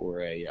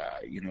a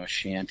a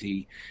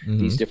shanty,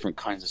 these different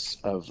kinds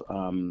of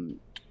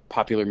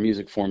popular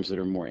music forms that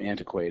are more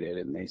antiquated,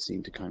 and they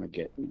seem to kind of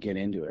get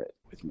into it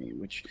with me,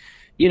 which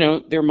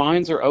their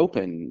minds are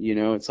open.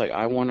 It's like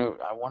I want to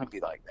be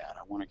like that.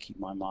 I want to keep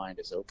my mind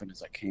as open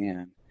as I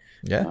can.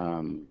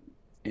 Yeah.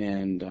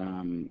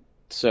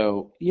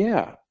 So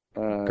yeah.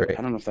 Great.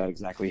 I don't know if that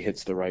exactly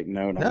hits the right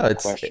note on the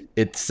question.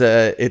 It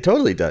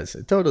totally does.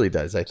 It totally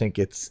does. I think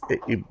as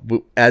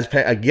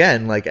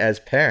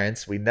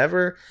parents, we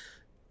never.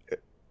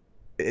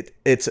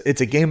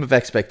 It's a game of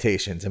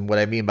expectations, and what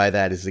I mean by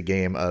that is a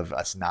game of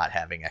us not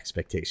having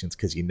expectations,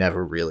 because you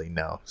never really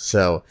know.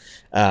 So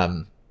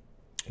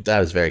that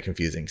was very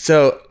confusing.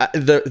 So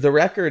the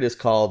record is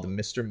called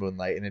Mr.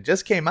 Moonlight, and it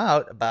just came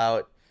out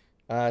about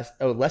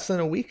less than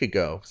a week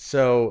ago.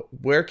 So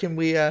where can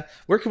we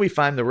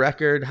find the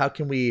record? How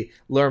can we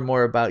learn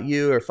more about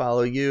you or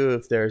follow you,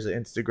 if there's an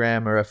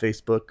Instagram or a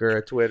Facebook or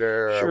a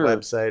Twitter or Sure. a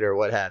website or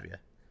what have you?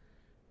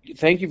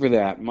 Thank you for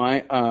that.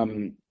 My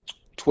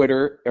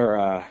Twitter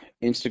or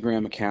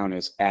Instagram account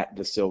is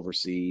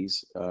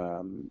 @thesilverseas,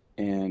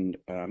 and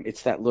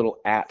it's that little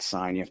 @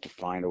 sign. You have to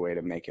find a way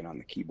to make it on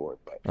the keyboard,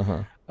 but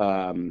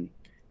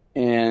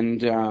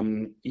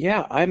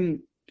yeah,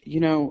 I'm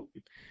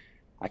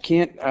I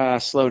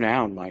can't slow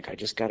down, Mike. I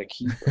just got to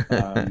keep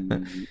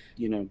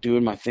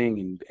doing my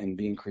thing and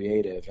being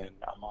creative, and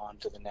I'm on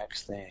to the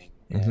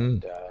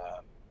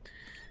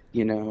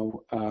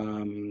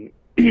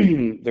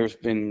there's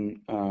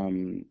been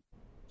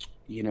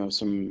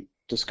some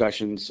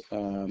discussions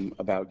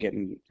about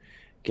getting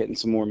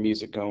some more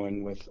music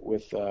going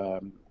with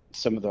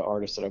some of the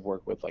artists that I've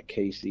worked with, like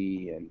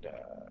Casey and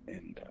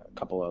a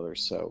couple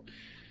others. So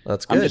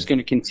That's good. I'm just going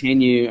to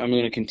continue. I'm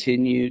going to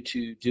continue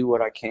to do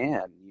what I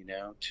can,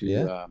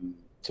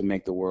 to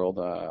make the world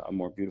a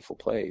more beautiful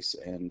place.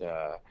 And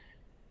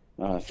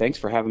thanks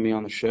for having me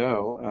on the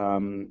show.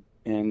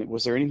 And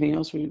was there anything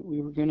else we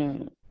were going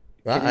to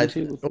get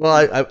into?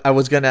 I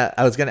was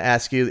gonna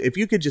ask you if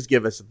you could just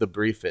give us the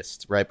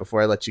briefest right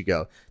before I let you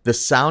go. The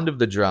sound of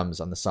the drums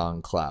on the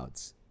song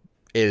 "Clouds"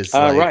 is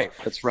right.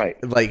 That's right.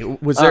 Like,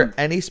 was there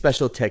any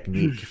special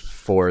technique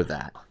for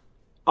that?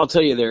 I'll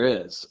tell you, there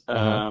is.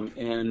 Uh-huh.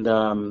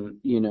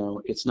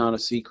 It's not a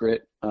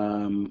secret. A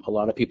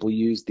lot of people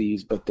use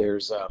these, but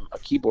there's a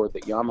keyboard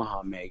that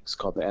Yamaha makes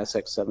called the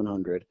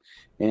SX700,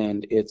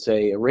 and it's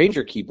a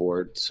Ranger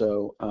keyboard.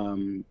 So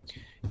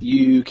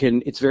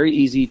it's very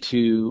easy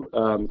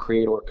to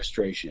create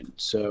orchestration.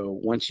 So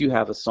once you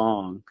have a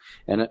song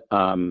and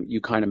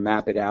you kind of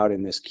map it out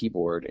in this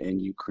keyboard,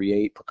 and you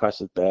create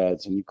percussive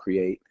beds and you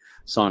create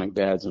sonic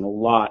beds, and a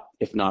lot,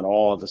 if not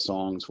all, of the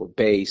songs were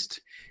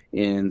based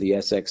in the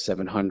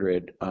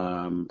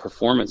SX700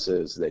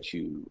 performances that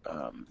you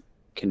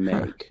can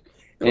make.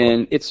 Cool.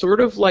 And it's sort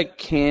of like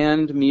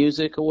canned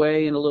music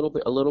away in a little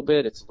bit.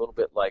 It's a little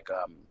bit like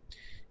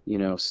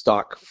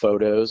stock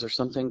photos or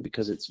something,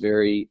 because it's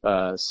very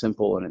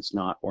simple and it's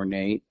not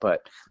ornate,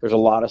 but there's a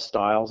lot of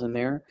styles in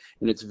there,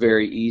 and it's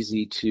very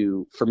easy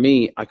for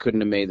me, I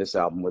couldn't have made this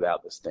album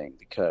without this thing,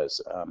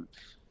 because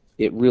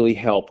it really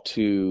helped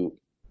to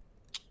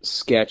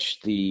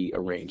sketch the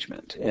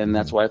arrangement, and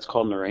that's why it's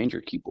called an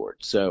arranger keyboard.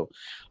 So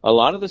a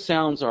lot of the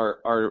sounds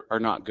are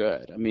not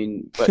good. I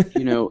mean, but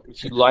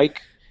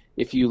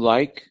if you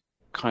like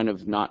kind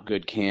of not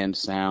good canned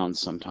sounds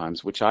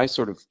sometimes, which I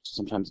sort of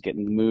sometimes get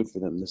in the mood for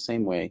them, the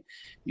same way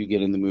you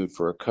get in the mood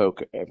for a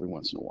Coke every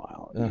once in a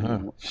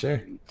while.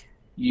 Sure.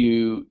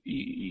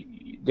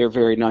 They're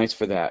very nice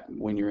for that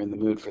when you're in the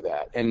mood for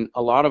that. And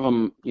a lot of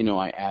them,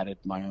 I added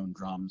my own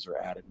drums or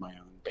added my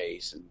own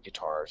bass and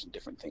guitars and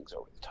different things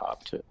over the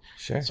top to.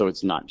 Sure. So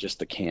it's not just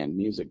the canned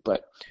music.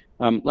 But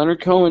Leonard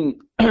Cohen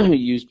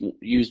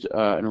used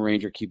an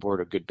arranger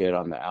keyboard a good bit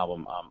on the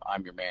album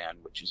I'm Your Man,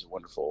 which is a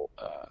wonderful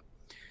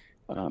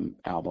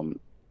album.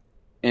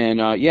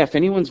 And if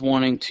anyone's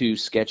wanting to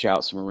sketch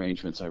out some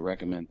arrangements, I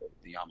recommend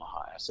the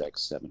Yamaha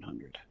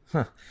SX700.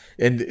 Huh.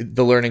 And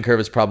the learning curve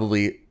is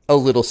probably a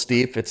little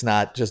steep. It's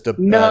not just a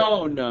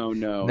no,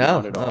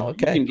 not at all.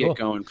 Okay, you can get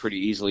going pretty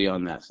easily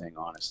on that thing,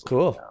 honestly.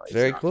 Cool, it's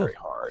very not cool. Very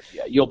hard.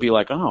 Yeah, you'll be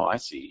like, oh, I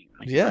see.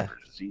 Yeah,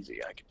 it's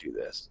easy. I could do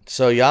this.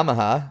 So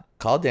Yamaha,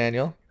 call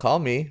Daniel, call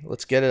me.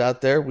 Let's get it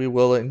out there. We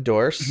will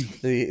endorse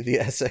the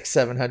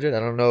SX700. I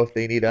don't know if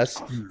they need us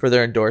for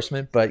their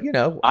endorsement, but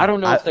I don't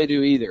know if they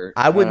do either.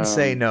 I wouldn't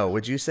say no.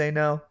 Would you say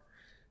no?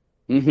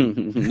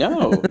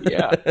 No.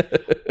 Yeah.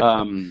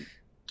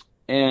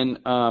 And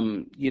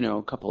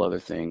a couple other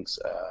things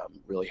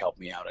really helped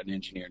me out. An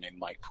engineer named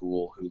Mike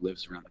Poole, who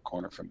lives around the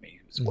corner from me,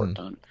 who's worked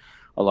on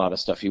a lot of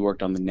stuff. He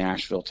worked on the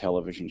Nashville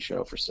television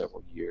show for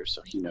several years,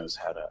 so he knows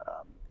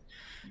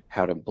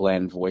how to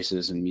blend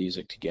voices and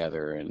music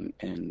together,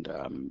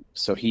 and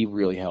so he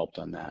really helped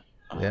on that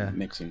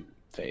mixing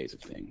phase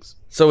of things.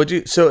 So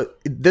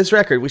this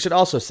record, we should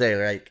also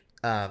say,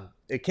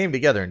 it came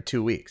together in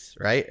 2 weeks,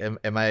 right?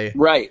 Am I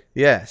right?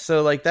 Yeah.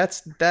 So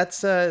that's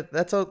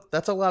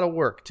a lot of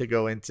work to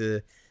go into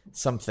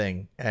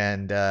something,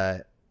 and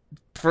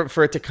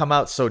for it to come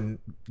out so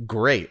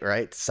great,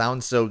 right?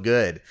 Sounds so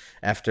good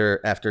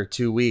after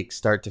 2 weeks,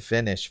 start to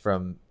finish,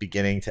 from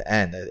beginning to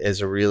end. It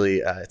is a really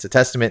it's a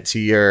testament to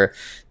your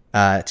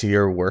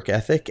work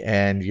ethic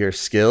and your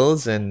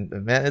skills, and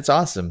man, it's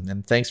awesome.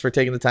 And thanks for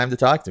taking the time to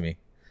talk to me.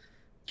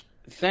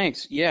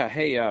 Thanks. Yeah.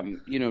 Hey,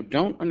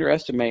 don't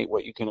underestimate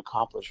what you can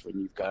accomplish when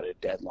you've got a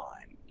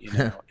deadline,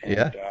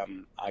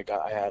 And I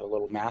had a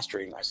little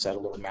mastering. I set a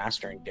little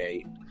mastering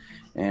date,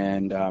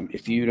 and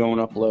if you don't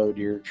upload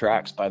your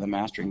tracks by the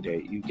mastering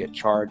date, you get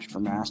charged for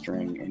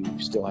mastering, and you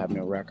still have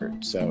no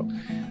record. So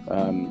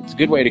it's a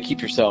good way to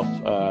keep yourself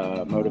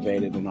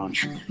motivated and on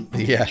track.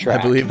 Yeah, I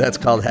believe that's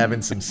called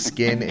having some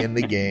skin in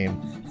the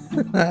game.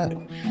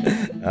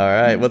 All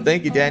right. Well,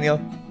 thank you, Daniel.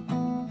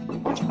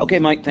 Okay,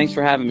 Mike, thanks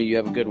for having me. You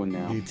have a good one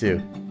now. You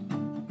too.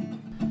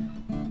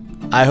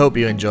 I hope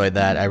you enjoyed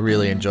that. I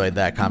really enjoyed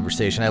that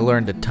conversation. I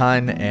learned a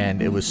ton,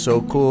 and it was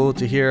so cool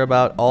to hear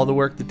about all the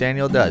work that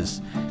Daniel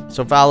does.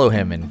 So follow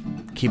him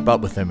and keep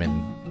up with him,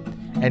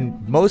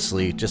 and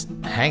mostly just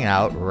hang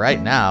out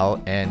right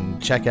now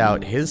and check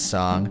out his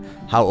song,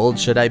 How Old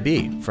Should I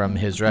Be, from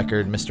his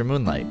record, Mr.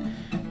 Moonlight.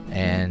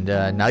 And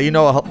now you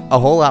know a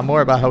whole lot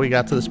more about how we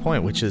got to this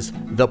point, which is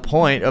the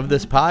point of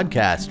this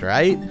podcast,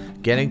 right?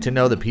 Getting to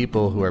know the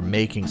people who are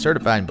making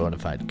certified and bona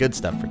fide good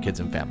stuff for kids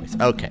and families.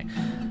 Okay.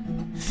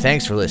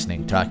 Thanks for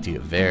listening. Talk to you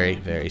very,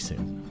 very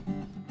soon.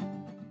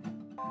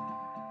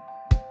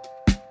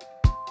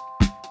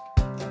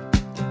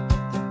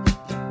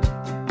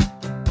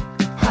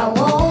 How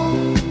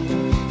old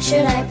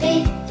should I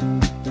be?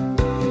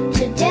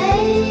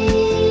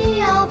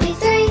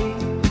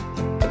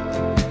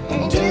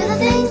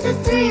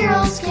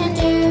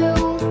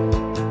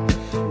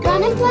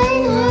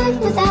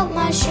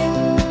 my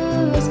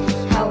shoes.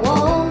 How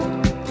old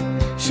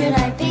should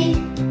I be?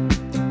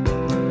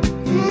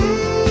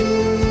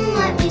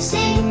 Let me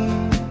see.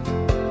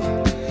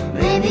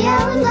 Maybe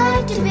I would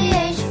like to be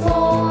age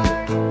 4.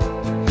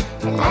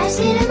 And I've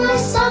seen in my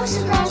socks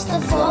across the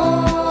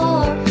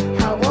floor.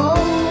 How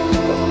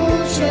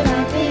old should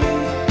I be?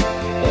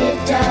 It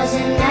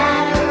doesn't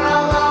matter,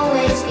 I'll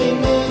always be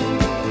me.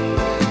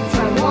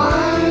 From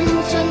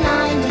 1 to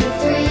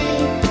 93,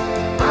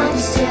 I'm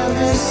still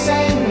the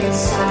same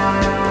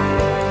inside.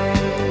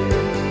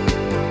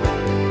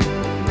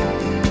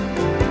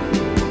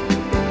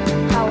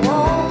 How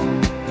old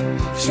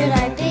should I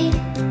be?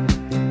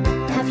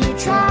 Have you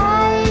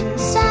tried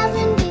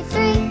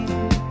 73?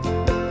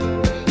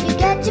 You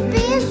get to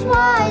be as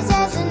wise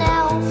as an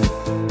elf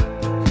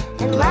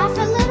and laugh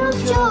at little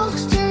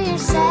jokes to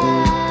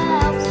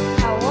yourself.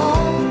 How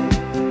old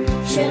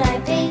should I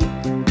be?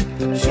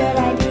 Should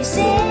I be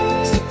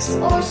 6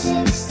 or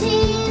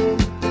 16?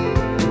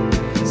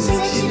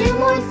 6 to do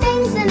more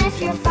things than if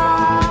you're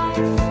 5.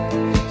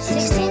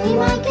 16 you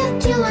might get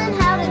to learn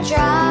how to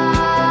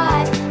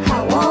drive.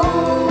 How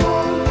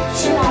old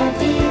should I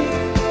be?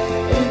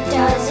 It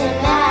doesn't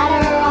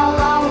matter, I'll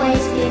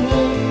always be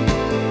me.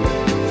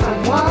 From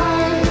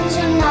 1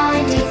 to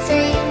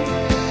 93,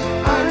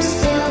 I'm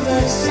still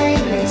the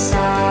same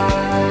inside.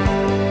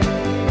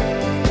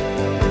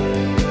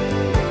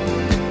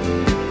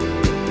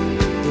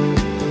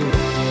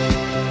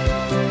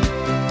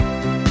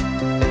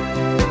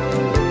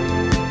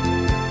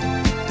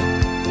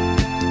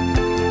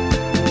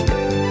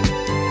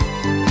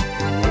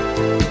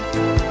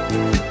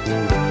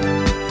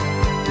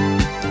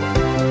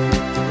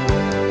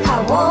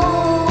 How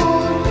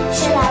old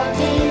should I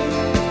be?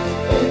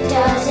 It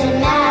doesn't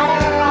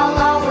matter, I'll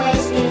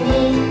always be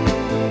me.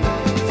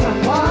 From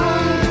 1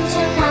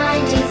 to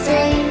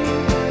 93,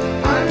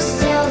 I'm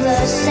still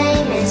the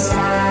same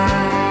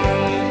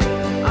inside.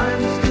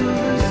 I'm still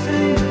the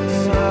same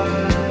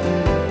inside.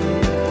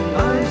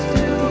 I'm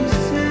still the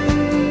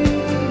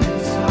same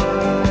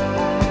inside.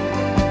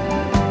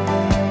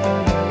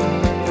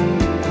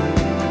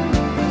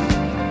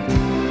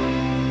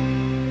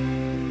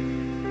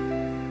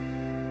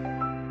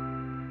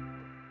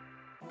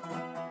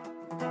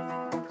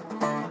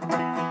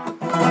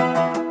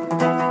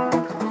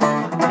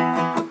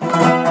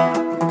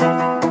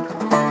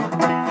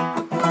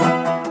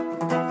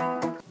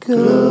 Good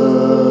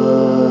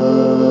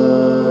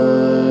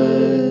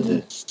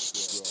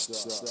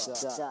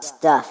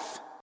stuff.